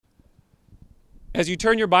As you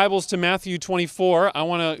turn your Bibles to Matthew 24, I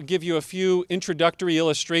want to give you a few introductory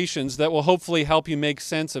illustrations that will hopefully help you make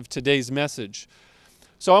sense of today's message.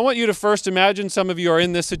 So I want you to first imagine, some of you are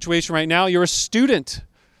in this situation right now, you're a student.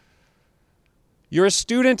 You're a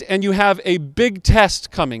student and you have a big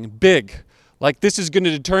test coming, big. Like this is going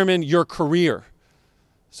to determine your career.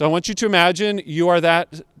 So I want you to imagine you are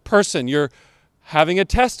that person. You're having a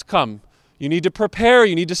test come. You need to prepare,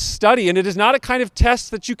 you need to study, and it is not a kind of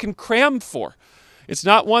test that you can cram for. It's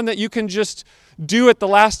not one that you can just do at the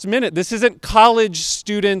last minute. This isn't college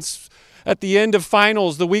students at the end of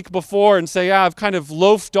finals the week before and say, I've kind of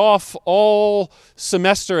loafed off all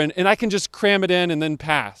semester and I can just cram it in and then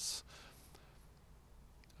pass.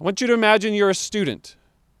 I want you to imagine you're a student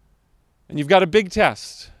and you've got a big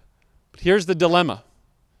test. But here's the dilemma.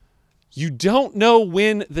 You don't know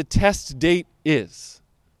when the test date is.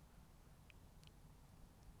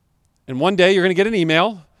 And one day you're going to get an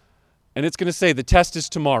email and it's going to say the test is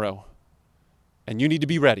tomorrow and you need to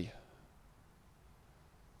be ready.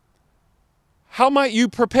 How might you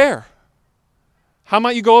prepare? How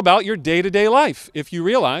might you go about your day-to-day life if you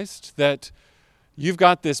realized that you've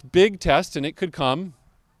got this big test and it could come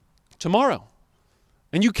tomorrow?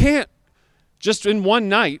 And you can't just in one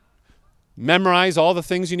night memorize all the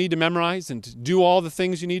things you need to memorize and do all the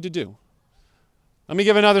things you need to do. Let me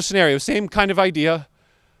give another scenario. Same kind of idea.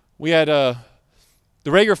 We had the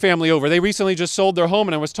Rager family over. They recently just sold their home,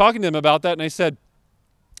 and I was talking to them about that, and I said,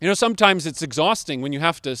 sometimes it's exhausting when you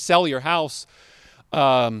have to sell your house.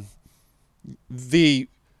 The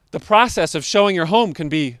process of showing your home can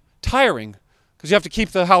be tiring because you have to keep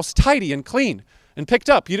the house tidy and clean and picked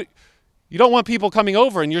up. You don't want people coming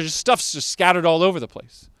over and your stuff's just scattered all over the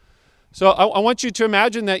place. So I want you to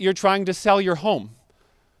imagine that you're trying to sell your home,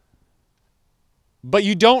 but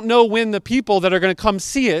you don't know when the people that are going to come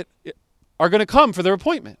see it are going to come for their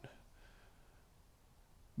appointment.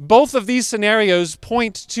 Both of these scenarios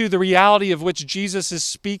point to the reality of which Jesus is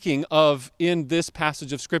speaking of in this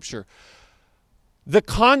passage of Scripture. The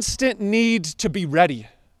constant need to be ready.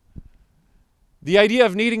 The idea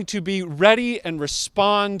of needing to be ready and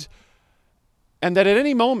respond, and that at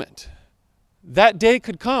any moment, that day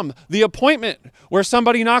could come. The appointment where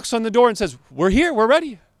somebody knocks on the door and says, we're here, we're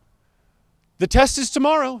ready. The test is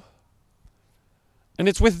tomorrow. And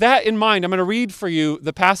it's with that in mind, I'm going to read for you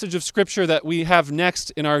the passage of Scripture that we have next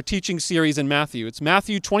in our teaching series in Matthew. It's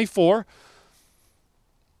Matthew 24,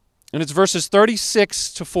 and it's verses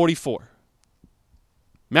 36 to 44.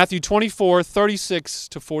 Matthew 24, 36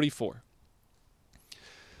 to 44.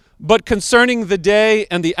 But concerning the day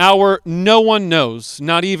and the hour, no one knows,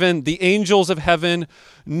 not even the angels of heaven,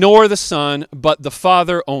 nor the Son, but the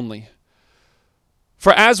Father only.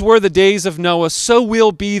 For as were the days of Noah, so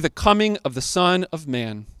will be the coming of the Son of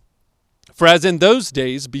Man. For as in those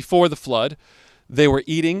days before the flood, they were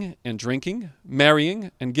eating and drinking, marrying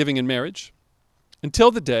and giving in marriage, until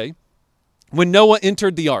the day when Noah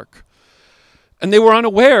entered the ark. And they were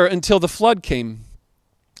unaware until the flood came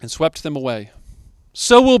and swept them away.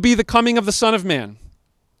 So will be the coming of the Son of Man.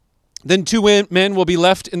 Then 2 men will be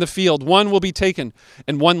left in the field, one will be taken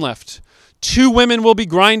and one left. 2 women will be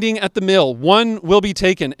grinding at the mill, one will be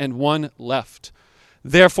taken and one left.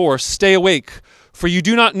 Therefore, stay awake, for you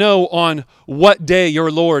do not know on what day your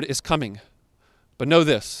Lord is coming. But know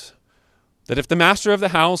this, that if the master of the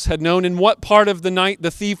house had known in what part of the night the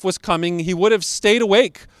thief was coming, he would have stayed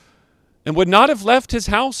awake and would not have left his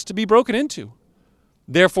house to be broken into.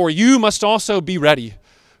 Therefore, you must also be ready,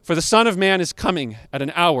 for the Son of Man is coming at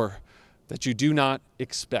an hour that you do not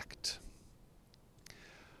expect.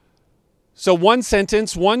 So one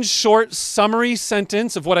sentence, one short summary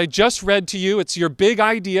sentence of what I just read to you. It's your big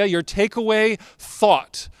idea, your takeaway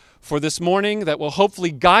thought for this morning that will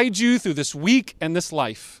hopefully guide you through this week and this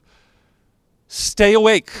life. Stay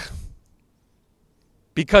awake,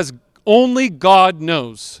 because only God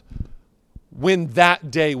knows when that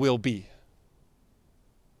day will be.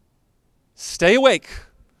 Stay awake,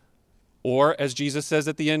 or as Jesus says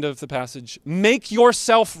at the end of the passage, make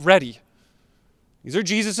yourself ready. These are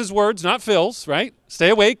Jesus' words, not Phil's, right? Stay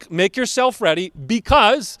awake, make yourself ready,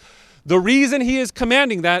 because the reason he is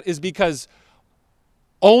commanding that is because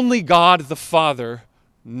only God the Father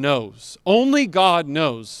knows. Only God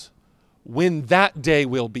knows when that day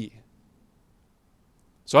will be.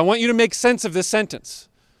 So I want you to make sense of this sentence.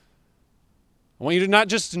 I want you to not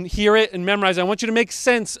just hear it and memorize it. I want you to make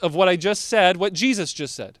sense of what I just said, what Jesus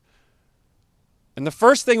just said. And the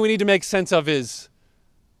first thing we need to make sense of is,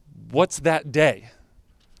 what's that day?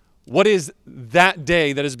 What is that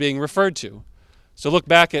day that is being referred to? So look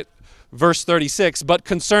back at verse 36. But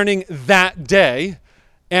concerning that day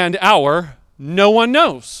and hour, No one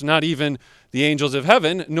knows, not even the angels of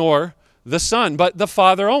heaven, nor the Son, but the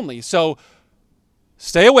Father only. So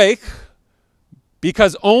stay awake,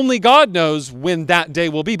 because only God knows when that day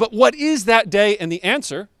will be. But what is that day? And the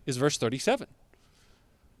answer is verse 37.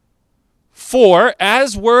 For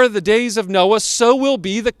as were the days of Noah, so will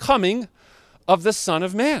be the coming of the Son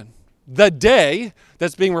of Man. The day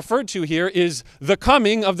that's being referred to here is the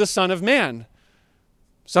coming of the Son of Man.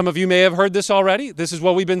 Some of you may have heard this already. This is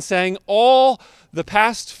what we've been saying all the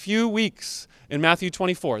past few weeks in Matthew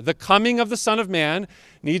 24. The coming of the Son of Man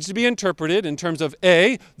needs to be interpreted in terms of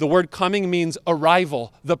A, the word coming means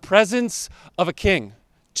arrival, the presence of a king.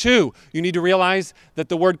 2, you need to realize that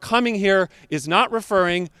the word coming here is not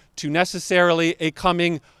referring to necessarily a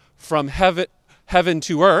coming from heaven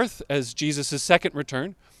to earth as Jesus' second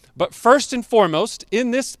return. But first and foremost,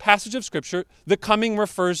 in this passage of Scripture, the coming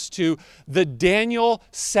refers to the Daniel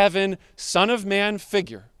 7 Son of Man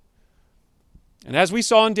figure. And as we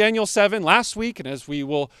saw in Daniel 7 last week, and as we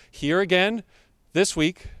will hear again this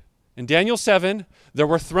week, in Daniel 7, there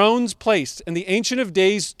were thrones placed, and the Ancient of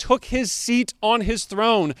Days took his seat on his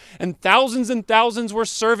throne, and thousands were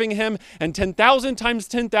serving him, and 10,000 times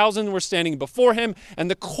 10,000 were standing before him, and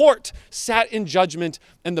the court sat in judgment,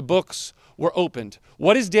 and the books were opened.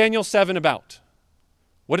 What is Daniel 7 about?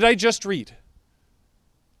 What did I just read?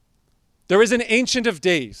 There is an Ancient of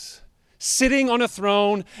Days sitting on a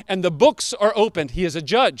throne, and the books are opened. He is a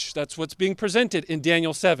judge. That's what's being presented in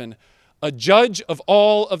Daniel 7. A judge of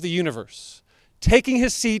all of the universe, taking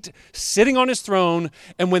his seat, sitting on his throne.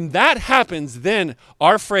 And when that happens, then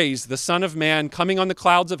our phrase, the Son of Man coming on the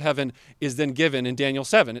clouds of heaven, is then given in Daniel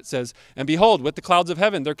 7. It says, and behold, with the clouds of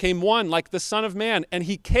heaven, there came one like the Son of Man, and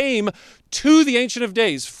he came to the Ancient of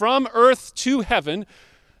Days from earth to heaven,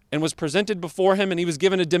 and was presented before him, and he was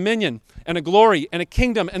given a dominion and a glory and a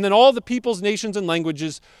kingdom, and then all the peoples, nations, and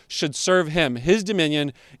languages should serve him. His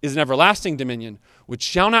dominion is an everlasting dominion, which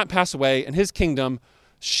shall not pass away, and his kingdom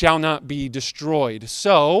shall not be destroyed.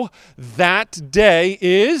 So that day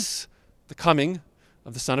is the coming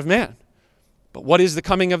of the Son of Man. But what is the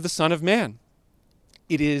coming of the Son of Man?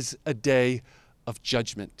 It is a day of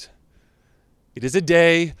judgment. It is a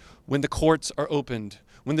day when the courts are opened,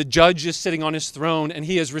 when the judge is sitting on his throne and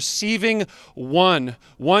he is receiving one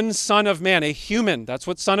Son of Man, a human. That's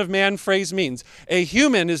what Son of Man phrase means. A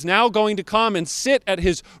human is now going to come and sit at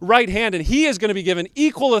his right hand, and he is going to be given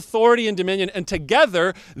equal authority and dominion, and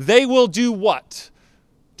together they will do what?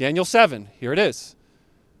 Daniel 7, here it is.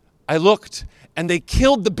 I looked, and they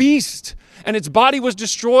killed the beast, and its body was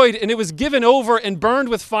destroyed, and it was given over and burned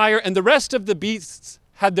with fire, and the rest of the beasts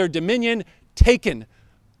had their dominion taken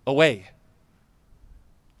away.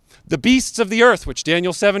 The beasts of the earth, which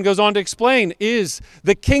Daniel 7 goes on to explain, is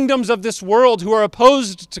the kingdoms of this world who are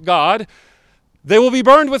opposed to God. They will be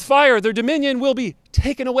burned with fire. Their dominion will be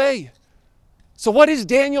taken away. So what is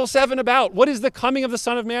Daniel 7 about? What is the coming of the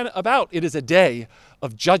Son of Man about? It is a day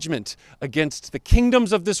of judgment against the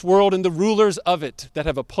kingdoms of this world and the rulers of it that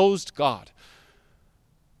have opposed God.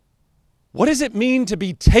 What does it mean to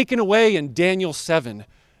be taken away in Daniel 7?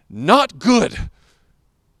 Not good.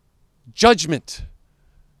 Judgment.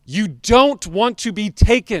 You don't want to be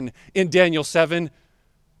taken in Daniel 7.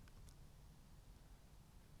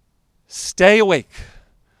 Stay awake,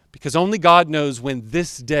 because only God knows when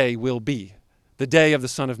this day will be, the day of the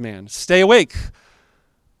Son of Man. Stay awake,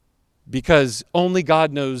 because only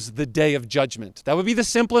God knows the day of judgment. That would be the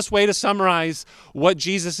simplest way to summarize what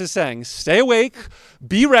Jesus is saying. Stay awake,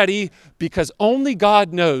 be ready, because only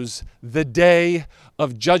God knows the day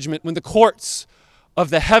of judgment, when the courts of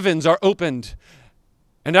the heavens are opened,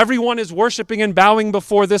 and everyone is worshiping and bowing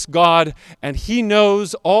before this God, and he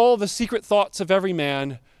knows all the secret thoughts of every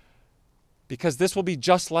man, because this will be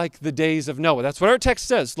just like the days of Noah. That's what our text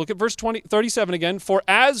says. Look at verse 37 again. For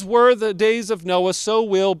as were the days of Noah, so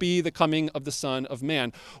will be the coming of the Son of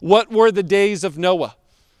Man. What were the days of Noah?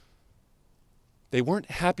 They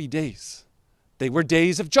weren't happy days. They were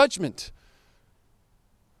days of judgment.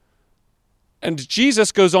 And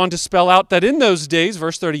Jesus goes on to spell out that in those days,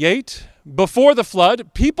 verse 38, before the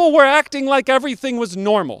flood, people were acting like everything was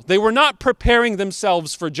normal. They were not preparing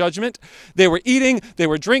themselves for judgment. They were eating, they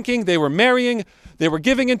were drinking, they were marrying, they were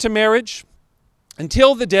giving into marriage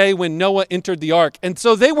until the day when Noah entered the ark. And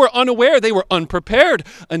so they were unaware, they were unprepared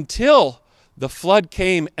until the flood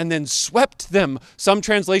came and then swept them. Some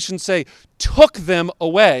translations say, took them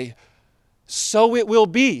away. So it will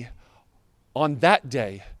be on that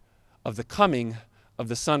day of the coming of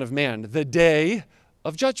the Son of Man, the day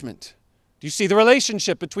of judgment. Do you see the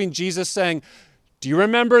relationship between Jesus saying, do you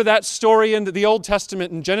remember that story in the Old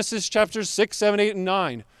Testament in Genesis chapters 6, 7, 8, and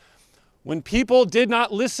 9, When people did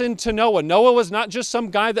not listen to Noah, Noah was not just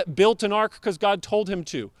some guy that built an ark because God told him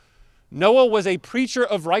to. Noah was a preacher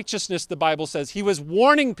of righteousness, the Bible says. He was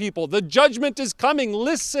warning people, the judgment is coming.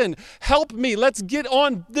 Listen, help me. Let's get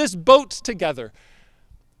on this boat together.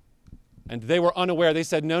 And they were unaware. They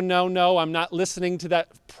said, no, I'm not listening to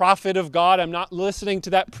that prophet of God. I'm not listening to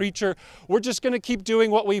that preacher. We're just going to keep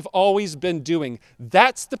doing what we've always been doing.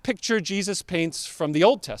 That's the picture Jesus paints from the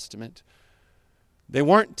Old Testament. They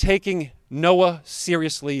weren't taking Noah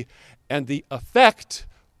seriously, and the effect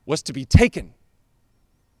was to be taken,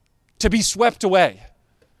 to be swept away.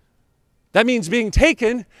 That means being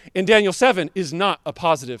taken in Daniel 7 is not a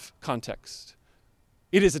positive context.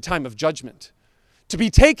 It is a time of judgment. To be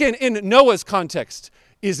taken in Noah's context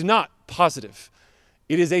is not positive.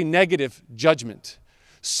 It is a negative judgment.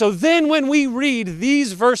 So then when we read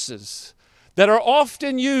these verses that are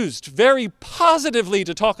often used very positively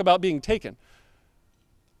to talk about being taken,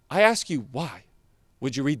 I ask you, why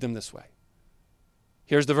would you read them this way?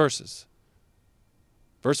 Here's the verses.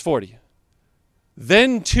 Verse 40.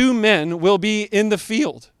 Then 2 men will be in the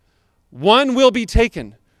field. One will be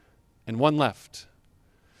taken and one left.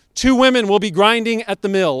 2 women will be grinding at the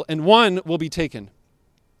mill, and one will be taken,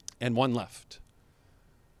 and one left.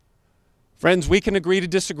 Friends, we can agree to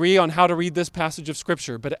disagree on how to read this passage of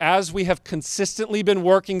Scripture, but as we have consistently been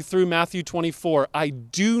working through Matthew 24, I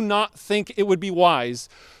do not think it would be wise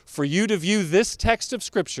for you to view this text of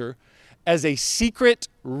Scripture as a secret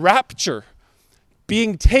rapture,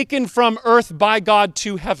 being taken from earth by God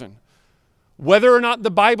to heaven. Whether or not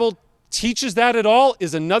the Bible teaches that at all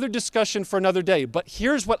is another discussion for another day. But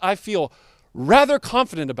here's what I feel rather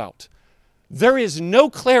confident about. There is no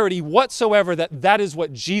clarity whatsoever that that is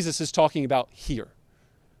what Jesus is talking about here.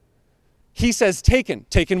 He says taken.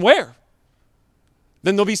 Taken where?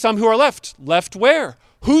 Then there'll be some who are left. Left where?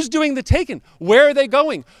 Who's doing the taken? Where are they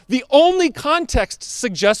going? The only context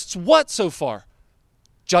suggests what so far?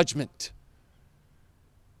 Judgment.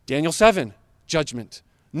 Daniel 7, judgment.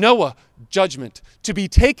 Noah, judgment. To be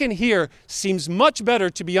taken here seems much better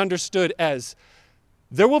to be understood as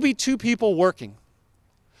there will be 2 people working.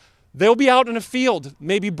 They'll be out in a field,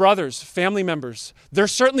 maybe brothers, family members. They're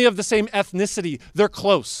certainly of the same ethnicity. They're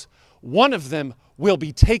close. One of them will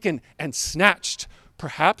be taken and snatched,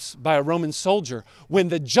 perhaps by a Roman soldier, when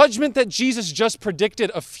the judgment that Jesus just predicted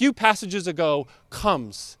a few passages ago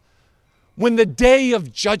comes. When the day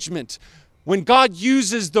of judgment, when God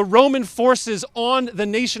uses the Roman forces on the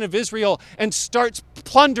nation of Israel and starts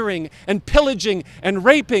plundering and pillaging and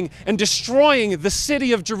raping and destroying the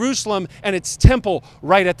city of Jerusalem and its temple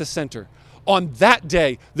right at the center. On that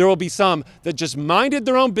day, there will be some that just minded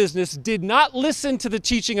their own business, did not listen to the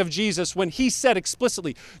teaching of Jesus when he said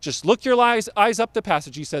explicitly, just look your eyes up the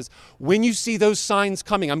passage. He says, when you see those signs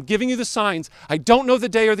coming, I'm giving you the signs. I don't know the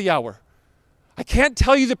day or the hour. I can't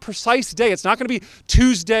tell you the precise day. It's not going to be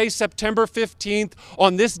Tuesday, September 15th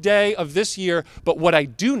on this day of this year. But what I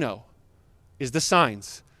do know is the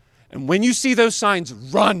signs. And when you see those signs,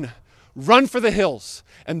 run. Run for the hills.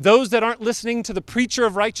 And those that aren't listening to the preacher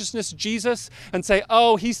of righteousness, Jesus, and say,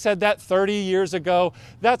 oh, he said that 30 years ago,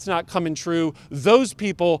 that's not coming true. Those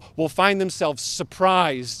people will find themselves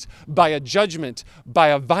surprised by a judgment, by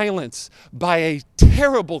a violence, by a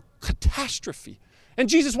terrible catastrophe. And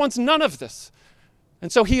Jesus wants none of this.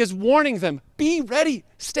 And so he is warning them, be ready,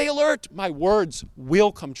 stay alert. My words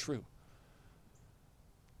will come true.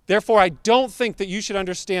 Therefore, I don't think that you should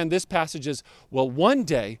understand this passage as, well, one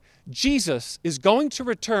day Jesus is going to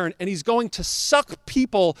return and he's going to suck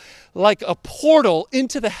people like a portal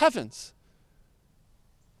into the heavens.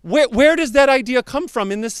 Where does that idea come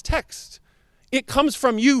from in this text? It comes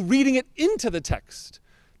from you reading it into the text.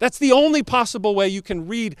 That's the only possible way you can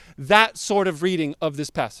read that sort of reading of this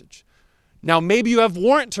passage. Now, maybe you have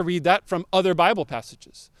warrant to read that from other Bible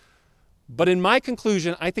passages. But in my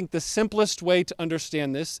conclusion, I think the simplest way to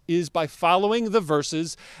understand this is by following the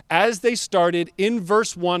verses as they started in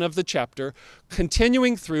verse 1 of the chapter,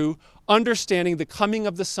 continuing through, understanding the coming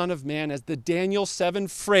of the Son of Man as the Daniel 7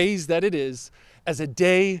 phrase that it is, as a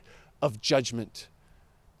day of judgment.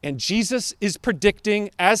 And Jesus is predicting,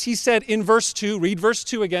 as he said in verse 2, read verse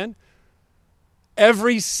 2 again,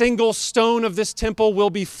 every single stone of this temple will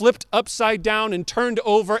be flipped upside down and turned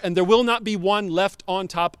over, and there will not be one left on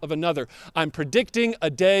top of another. I'm predicting a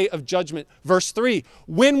day of judgment. Verse 3,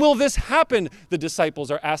 when will this happen? The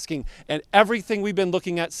disciples are asking, and everything we've been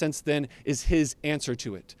looking at since then is his answer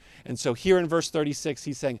to it. And so here in verse 36,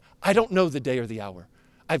 he's saying, I don't know the day or the hour.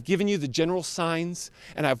 I've given you the general signs,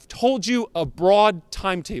 and I've told you a broad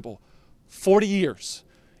timetable, 40 years.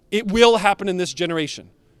 It will happen in this generation.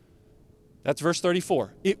 That's verse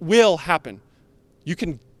 34. It will happen. You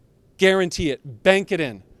can Guarantee it. Bank it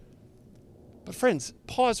in. But friends,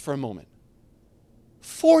 pause for a moment.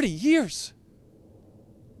 40 years.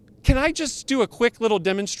 Can I just do a quick little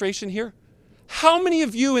demonstration here? How many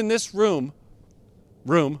of you in this room,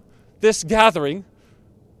 this gathering,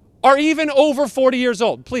 are even over 40 years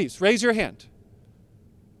old? Please, raise your hand.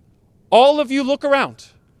 All of you look around.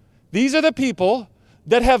 These are the people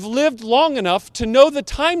that have lived long enough to know the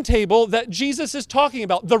timetable that Jesus is talking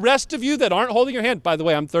about. The rest of you that aren't holding your hand, by the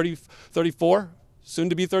way, I'm 34, soon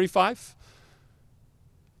to be 35.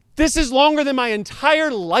 This is longer than my entire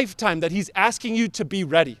lifetime that he's asking you to be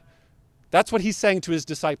ready. That's what he's saying to his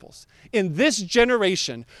disciples. In this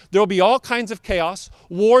generation, there will be all kinds of chaos,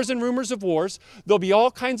 wars and rumors of wars. There'll be all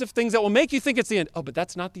kinds of things that will make you think it's the end. Oh, but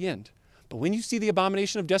that's not the end. But when you see the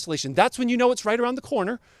abomination of desolation, that's when you know it's right around the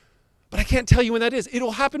corner. But I can't tell you when that is.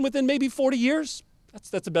 It'll happen within maybe 40 years. That's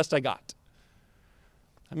the best I got.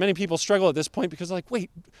 And many people struggle at this point because they're like,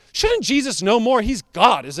 wait, shouldn't Jesus know more? He's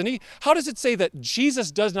God, isn't he? How does it say that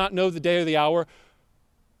Jesus does not know the day or the hour,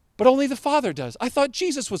 but only the Father does? I thought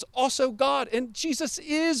Jesus was also God, and Jesus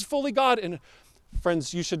is fully God. And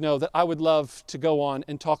friends, you should know that I would love to go on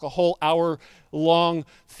and talk a whole hour-long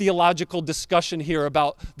theological discussion here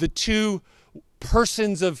about the two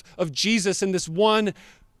persons of Jesus and this one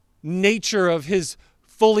nature of his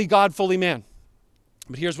fully God, fully man.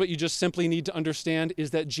 But here's what you just simply need to understand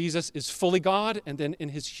is that Jesus is fully God, and then in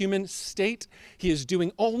his human state, he is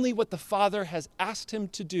doing only what the Father has asked him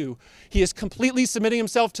to do. He is completely submitting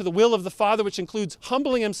himself to the will of the Father, which includes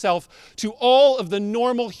humbling himself to all of the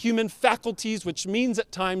normal human faculties, which means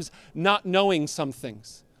at times not knowing some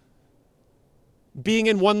things. Being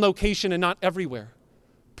in one location and not everywhere.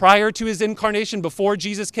 Prior to his incarnation, before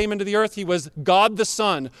Jesus came into the earth, he was God the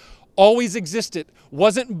Son, always existed,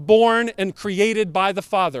 wasn't born and created by the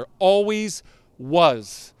Father, always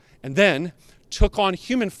was. And then took on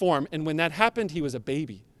human form, and when that happened, he was a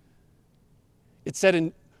baby. It said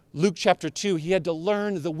in Luke chapter 2, he had to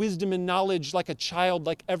learn the wisdom and knowledge like a child,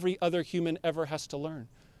 like every other human ever has to learn.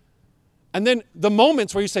 And then the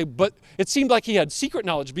moments where you say, but it seemed like he had secret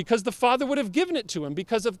knowledge because the Father would have given it to him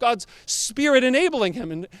because of God's Spirit enabling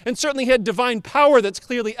him. And certainly he had divine power that's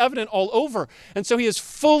clearly evident all over. And so he is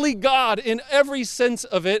fully God in every sense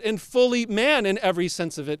of it and fully man in every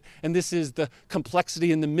sense of it. And this is the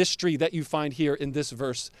complexity and the mystery that you find here in this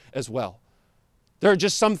verse as well. There are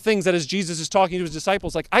just some things that as Jesus is talking to his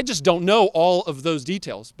disciples, like, I just don't know all of those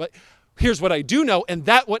details. But here's what I do know, and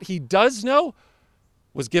that what he does know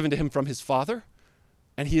was given to him from his Father,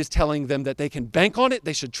 and he is telling them that they can bank on it,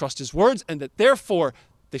 they should trust his words, and that therefore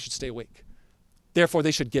they should stay awake. Therefore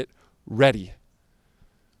they should get ready.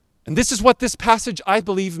 And this is what this passage, I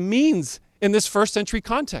believe, means in this first century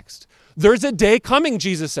context. There's a day coming,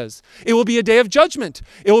 Jesus says. It will be a day of judgment.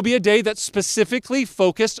 It will be a day that's specifically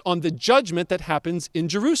focused on the judgment that happens in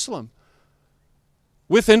Jerusalem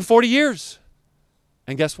within 40 years.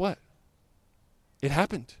 And guess what? It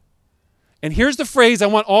happened. And here's the phrase I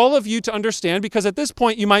want all of you to understand, because at this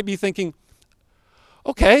point you might be thinking,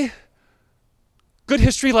 okay, good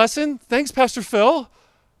history lesson. Thanks, Pastor Phil.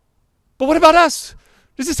 But what about us?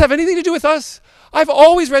 Does this have anything to do with us? I've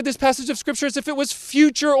always read this passage of Scripture as if it was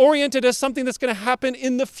future-oriented, as something that's going to happen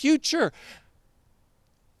in the future.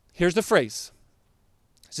 Here's the phrase.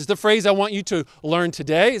 This is the phrase I want you to learn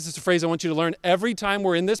today. This is the phrase I want you to learn every time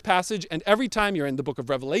we're in this passage and every time you're in the book of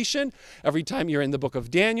Revelation, every time you're in the book of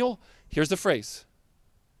Daniel. Here's the phrase.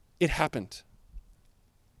 It happened.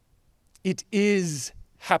 It is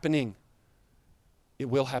happening. It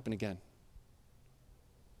will happen again.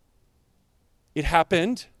 It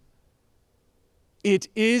happened. It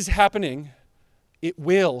is happening. It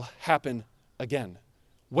will happen again.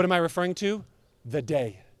 What am I referring to? The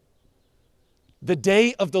day. The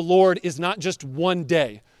day of the Lord is not just one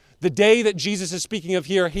day. The day that Jesus is speaking of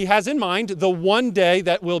here, he has in mind the one day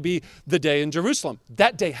that will be the day in Jerusalem.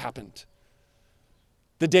 That day happened.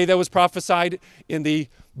 The day that was prophesied in the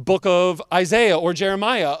book of Isaiah or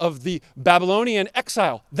Jeremiah of the Babylonian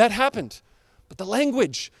exile, that happened. But the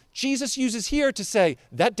language Jesus uses here to say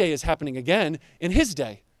that day is happening again in his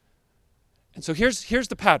day. And so here's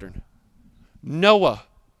the pattern. Noah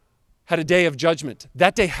had a day of judgment.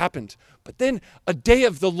 That day happened. But then a day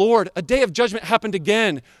of the Lord, a day of judgment happened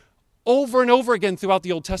again, over and over again throughout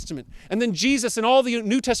the Old Testament. And then Jesus and all the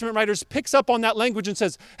New Testament writers picks up on that language and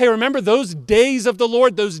says, hey, remember those days of the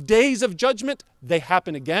Lord, those days of judgment? They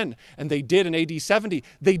happen again. And they did in AD 70.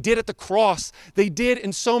 They did at the cross. They did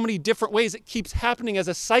in so many different ways. It keeps happening as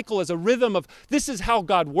a cycle, as a rhythm of this is how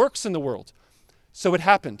God works in the world. So it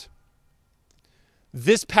happened.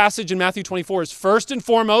 This passage in Matthew 24 is first and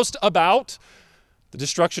foremost about The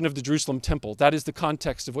destruction of the Jerusalem temple. That is the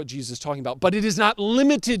context of what Jesus is talking about. But it is not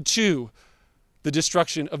limited to the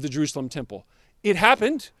destruction of the Jerusalem temple. It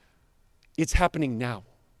happened. It's happening now.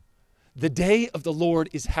 The day of the Lord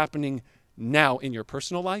is happening now in your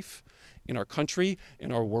personal life, in our country,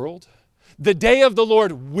 in our world. The day of the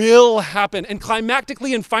Lord will happen. And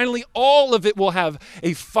climactically and finally, all of it will have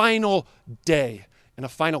a final day and a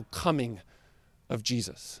final coming of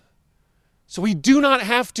Jesus. So we do not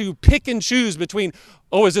have to pick and choose between,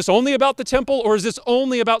 oh, is this only about the temple or is this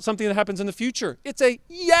only about something that happens in the future? It's a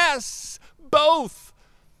yes, both.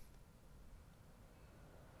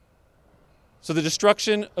 So the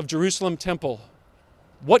destruction of Jerusalem temple,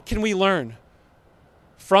 what can we learn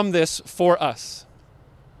from this for us?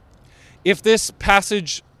 If this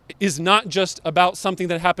passage is not just about something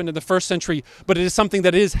that happened in the first century, but it is something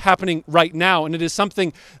that is happening right now, and it is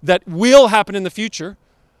something that will happen in the future,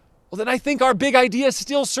 well, then I think our big idea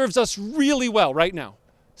still serves us really well right now.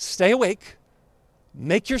 Stay awake,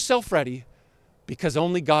 make yourself ready, because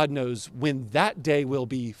only God knows when that day will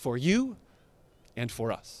be for you and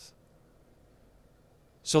for us.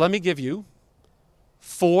 So let me give you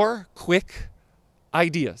 4 quick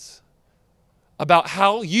ideas about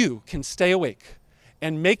how you can stay awake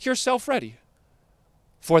and make yourself ready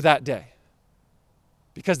for that day.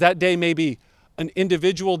 Because that day may be an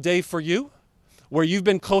individual day for you, where you've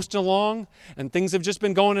been coasting along and things have just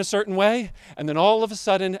been going a certain way, and then all of a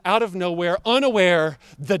sudden, out of nowhere, unaware,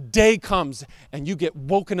 the day comes and you get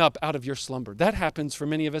woken up out of your slumber. That happens for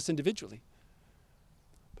many of us individually.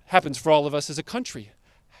 It happens for all of us as a country.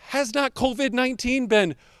 Has not COVID-19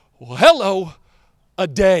 been, well, hello, a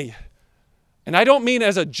day? And I don't mean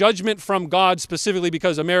as a judgment from God specifically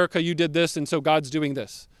because America, you did this and so God's doing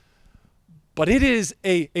this. But it is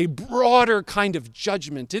a broader kind of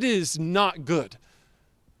judgment. It is not good.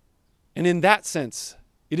 And in that sense,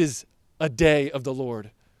 it is a day of the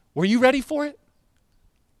Lord. Were you ready for it?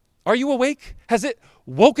 Are you awake? Has it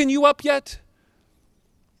woken you up yet?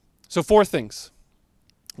 So 4 things.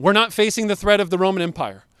 We're not facing the threat of the Roman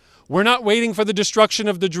Empire. We're not waiting for the destruction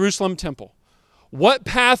of the Jerusalem temple. What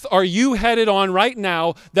path are you headed on right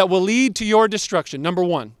now that will lead to your destruction? Number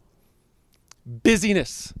 1,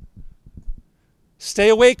 busyness. Stay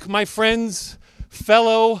awake, my friends,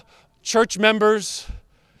 fellow church members.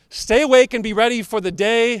 Stay awake and be ready for the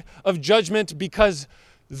day of judgment, because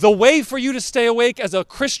the way for you to stay awake as a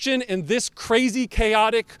Christian in this crazy,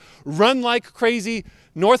 chaotic, run like crazy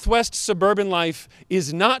Northwest suburban life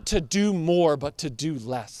is not to do more, but to do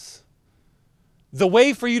less. The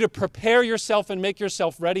way for you to prepare yourself and make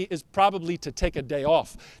yourself ready is probably to take a day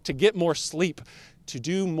off, to get more sleep, to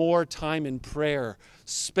do more time in prayer,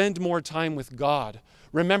 spend more time with God.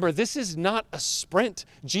 Remember, this is not a sprint.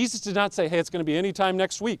 Jesus did not say, hey, it's going to be any time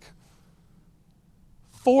next week.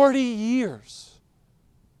 40 years.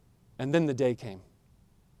 And then the day came.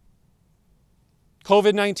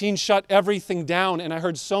 COVID-19 shut everything down, and I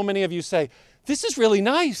heard so many of you say, this is really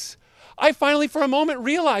nice. I finally, for a moment,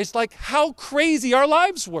 realized how crazy our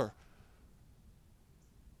lives were.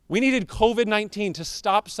 We needed COVID-19 to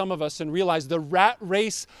stop some of us and realize the rat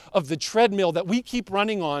race of the treadmill that we keep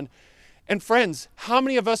running on. And friends, how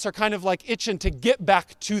many of us are kind of itching to get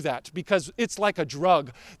back to that? Because it's like a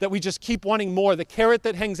drug that we just keep wanting more, the carrot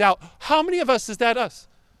that hangs out. How many of us is that us?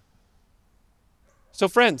 So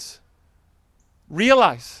friends,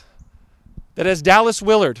 realize that as Dallas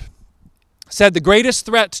Willard said, the greatest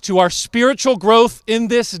threat to our spiritual growth in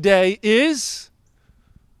this day is...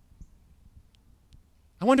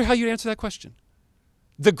 I wonder how you'd answer that question.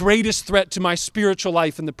 The greatest threat to my spiritual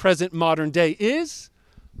life in the present modern day is...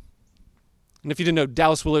 And if you didn't know,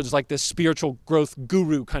 Dallas Willard is like this spiritual growth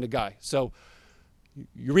guru kind of guy. So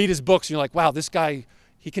you read his books and you're like, wow, this guy,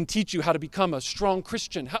 he can teach you how to become a strong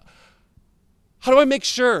Christian. How do I make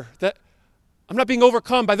sure that I'm not being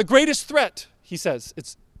overcome by the greatest threat? He says,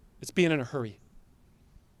 it's being in a hurry.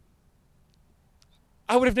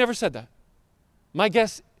 I would have never said that. My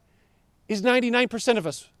guess is 99% of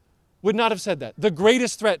us would not have said that. The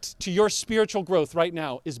greatest threat to your spiritual growth right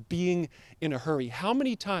now is being in a hurry. How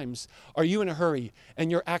many times are you in a hurry and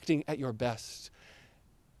you're acting at your best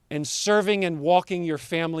and serving and walking your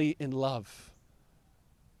family in love?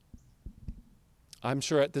 I'm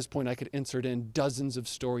sure at this point I could insert in dozens of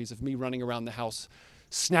stories of me running around the house,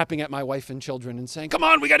 snapping at my wife and children and saying, come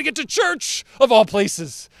on, we got to get to church, of all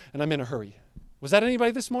places. And I'm in a hurry. Was that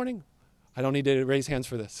anybody this morning? I don't need to raise hands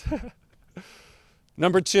for this.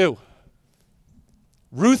 Number 2,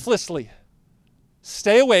 ruthlessly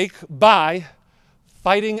stay awake by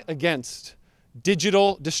fighting against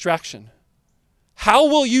digital distraction. How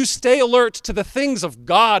will you stay alert to the things of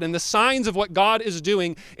God and the signs of what God is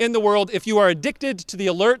doing in the world if you are addicted to the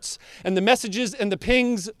alerts and the messages and the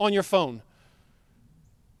pings on your phone?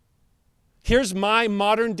 Here's my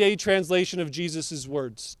modern day translation of Jesus'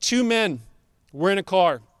 words. 2 men were in a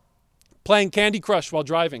car playing Candy Crush while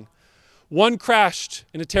driving. One crashed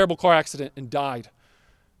in a terrible car accident and died.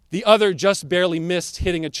 The other just barely missed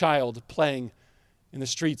hitting a child playing in the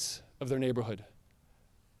streets of their neighborhood.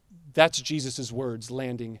 That's Jesus' words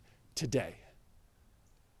landing today.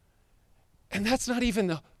 And that's not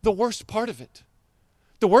even the worst part of it.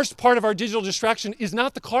 The worst part of our digital distraction is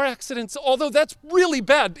not the car accidents, although that's really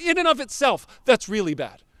bad. In and of itself, that's really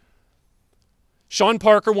bad. Sean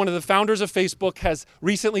Parker, one of the founders of Facebook, has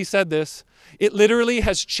recently said this. It literally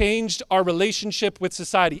has changed our relationship with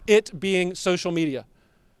society, it being social media.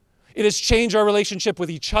 It has changed our relationship with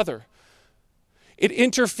each other. It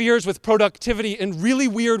interferes with productivity in really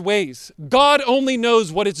weird ways. God only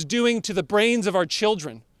knows what it's doing to the brains of our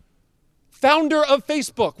children. Founder of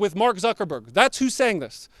Facebook with Mark Zuckerberg. That's who's saying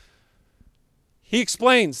this. He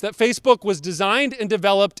explains that Facebook was designed and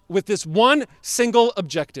developed with this one single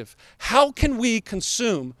objective. How can we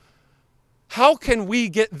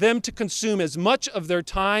get them to consume as much of their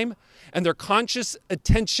time and their conscious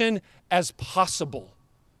attention as possible?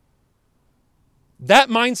 That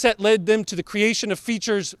mindset led them to the creation of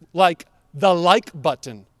features like the like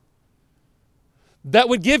button that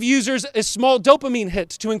would give users a small dopamine hit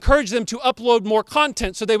to encourage them to upload more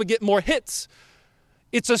content so they would get more hits.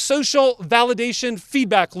 It's a social validation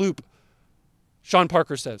feedback loop, Sean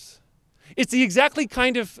Parker says. It's the exactly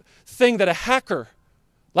kind of thing that a hacker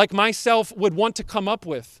like myself would want to come up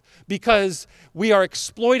with because we are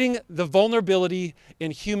exploiting the vulnerability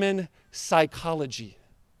in human psychology.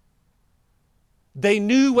 They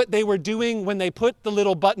knew what they were doing when they put the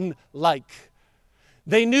little button like.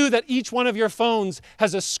 They knew that each one of your phones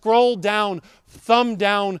has a scroll down, thumb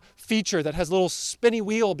down feature that has a little spinny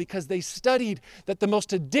wheel because they studied that the most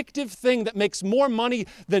addictive thing that makes more money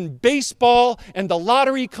than baseball and the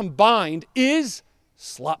lottery combined is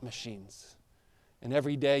slot machines. And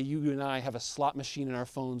every day you and I have a slot machine in our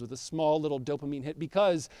phones with a small little dopamine hit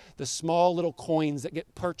because the small little coins that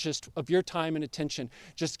get purchased of your time and attention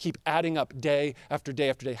just keep adding up day after day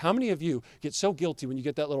after day. How many of you get so guilty when you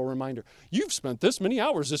get that little reminder? You've spent this many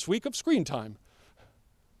hours this week of screen time.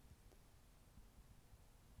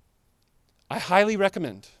 I highly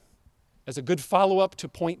recommend, as a good follow-up to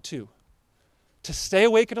point 2, to stay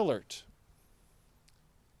awake and alert,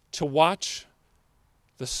 to watch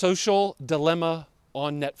The Social Dilemma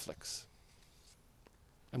on Netflix.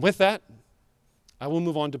 And with that, I will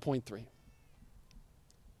move on to point 3.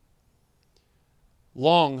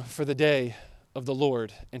 Long for the day of the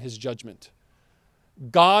Lord and his judgment.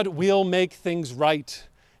 God will make things right,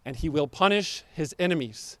 and he will punish his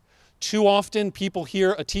enemies. Too often, people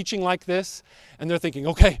hear a teaching like this, and they're thinking,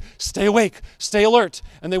 okay, stay awake, stay alert.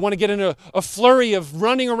 And they want to get in a flurry of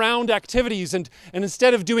running around activities, and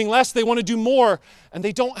instead of doing less, they want to do more. And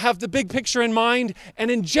they don't have the big picture in mind. And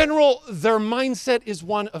in general, their mindset is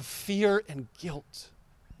one of fear and guilt.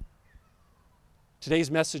 Today's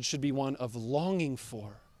message should be one of longing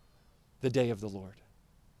for the day of the Lord.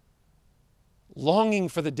 Longing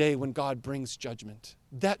for the day when God brings judgment.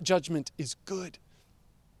 That judgment is good.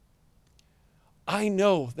 I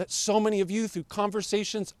know that so many of you through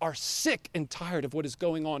conversations are sick and tired of what is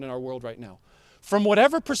going on in our world right now. From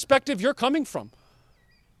whatever perspective you're coming from.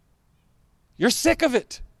 You're sick of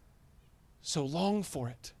it. So long for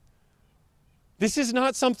it. This is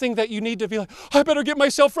not something that you need to be like, I better get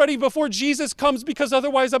myself ready before Jesus comes because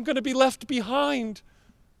otherwise I'm going to be left behind.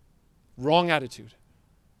 Wrong attitude.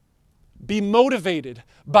 Be motivated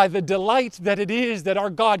by the delight that it is that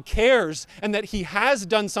our God cares and that he has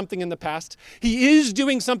done something in the past. He is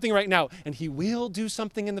doing something right now, and he will do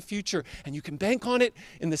something in the future. And you can bank on it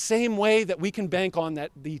in the same way that we can bank on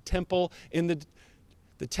that the temple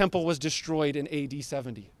was destroyed in AD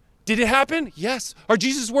 70. Did it happen? Yes. Are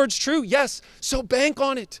Jesus' words true? Yes. So bank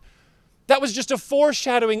on it. That was just a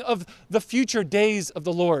foreshadowing of the future days of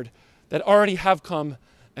the Lord that already have come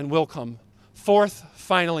and will come. Fourth,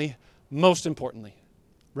 finally, most importantly,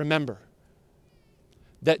 remember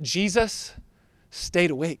that Jesus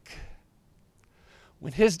stayed awake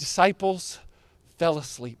when his disciples fell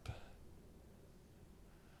asleep.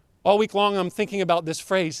 All week long, I'm thinking about this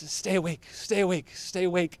phrase, stay awake, stay awake, stay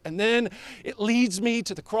awake. And then it leads me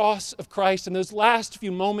to the cross of Christ and those last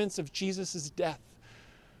few moments of Jesus' death.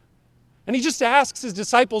 And he just asks his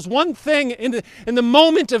disciples one thing in the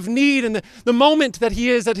moment of need, and the moment that he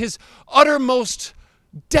is at his uttermost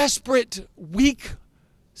desperate, weak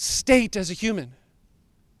state as a human.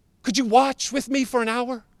 Could you watch with me for an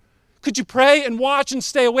hour? Could you pray and watch and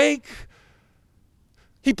stay awake?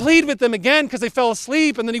 He pleaded with them again because they fell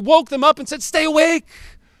asleep, and then he woke them up and said, stay awake.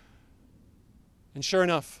 And sure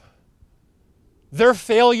enough, their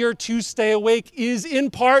failure to stay awake is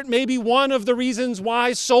in part maybe one of the reasons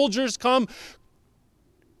why soldiers come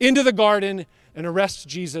into the garden and arrest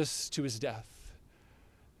Jesus to his death.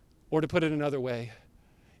 Or to put it another way,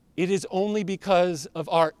 it is only because of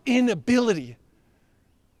our inability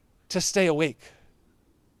to stay awake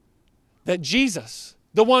that Jesus,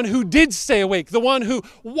 the one who did stay awake, the one who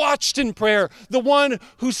watched in prayer, the one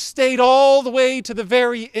who stayed all the way to the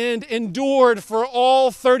very end, endured for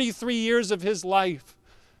all 33 years of his life,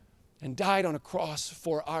 and died on a cross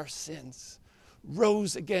for our sins,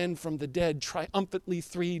 rose again from the dead triumphantly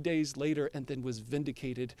 3 days later, and then was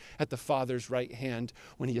vindicated at the Father's right hand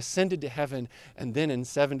when he ascended to heaven, and then in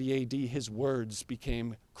 70 AD his words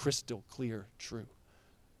became crystal clear true.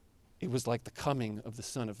 It was like the coming of the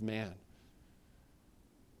Son of Man.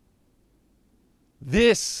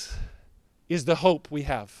 This is the hope we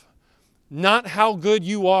have. Not how good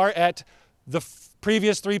you are at the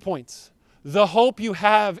previous 3 points. The hope you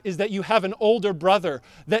have is that you have an older brother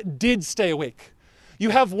that did stay awake.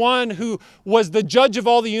 You have one who was the judge of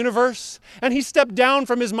all the universe, and he stepped down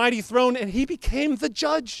from his mighty throne and he became the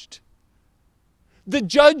judged. The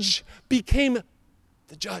judge became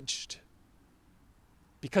the judged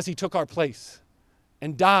because he took our place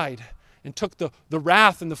and died and took the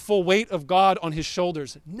wrath and the full weight of God on his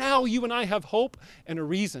shoulders. Now you and I have hope and a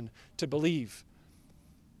reason to believe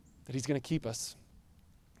that he's going to keep us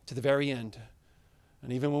to the very end.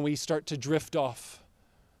 And even when we start to drift off,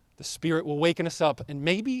 the Spirit will waken us up. And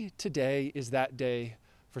maybe today is that day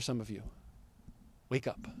for some of you. Wake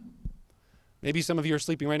up. Maybe some of you are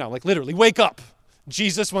sleeping right now. Like literally, wake up.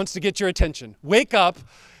 Jesus wants to get your attention. Wake up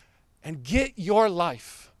and get your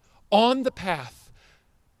life on the path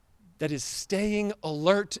that is staying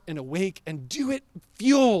alert and awake, and do it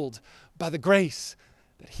fueled by the grace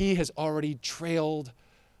that he has already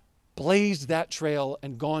blazed that trail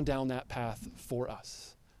and gone down that path for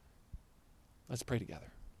us. Let's pray together.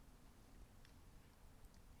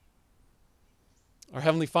 Our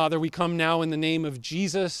Heavenly Father, we come now in the name of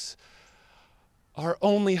Jesus, our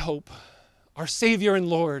only hope, our Savior and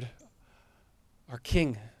Lord, our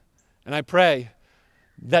King. And I pray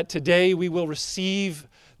that today we will receive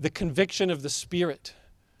the conviction of the Spirit,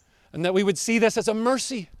 and that we would see this as a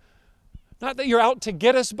mercy. Not that you're out to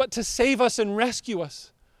get us, but to save us and rescue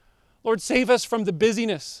us. Lord, save us from the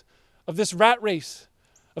busyness of this rat race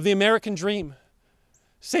of the American dream.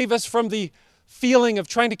 Save us from the feeling of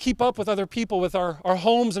trying to keep up with other people, with our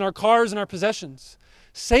homes and our cars and our possessions.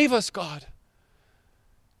 Save us, God,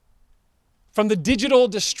 from the digital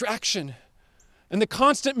distraction and the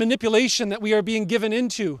constant manipulation that we are being given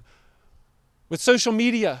into with social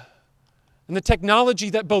media and the technology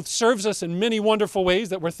that both serves us in many wonderful ways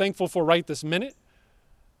that we're thankful for right this minute,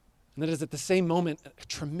 and that is at the same moment a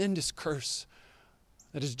tremendous curse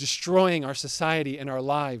that is destroying our society and our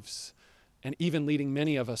lives, and even leading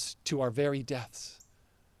many of us to our very deaths.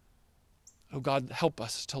 Oh God, help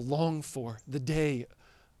us to long for the day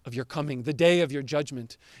of your coming, the day of your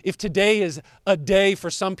judgment. If today is a day for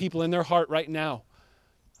some people in their heart right now,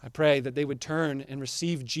 I pray that they would turn and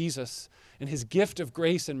receive Jesus and his gift of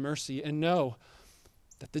grace and mercy, and know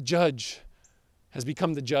that the judge has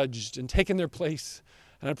become the judged and taken their place.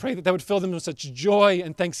 And I pray that that would fill them with such joy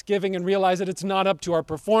and thanksgiving, and realize that it's not up to our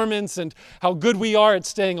performance and how good we are at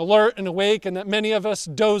staying alert and awake, and that many of us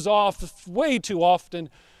doze off way too often.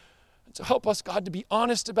 And so help us, God, to be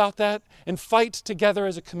honest about that and fight together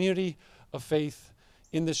as a community of faith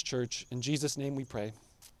in this church. In Jesus' name we pray.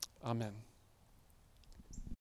 Amen.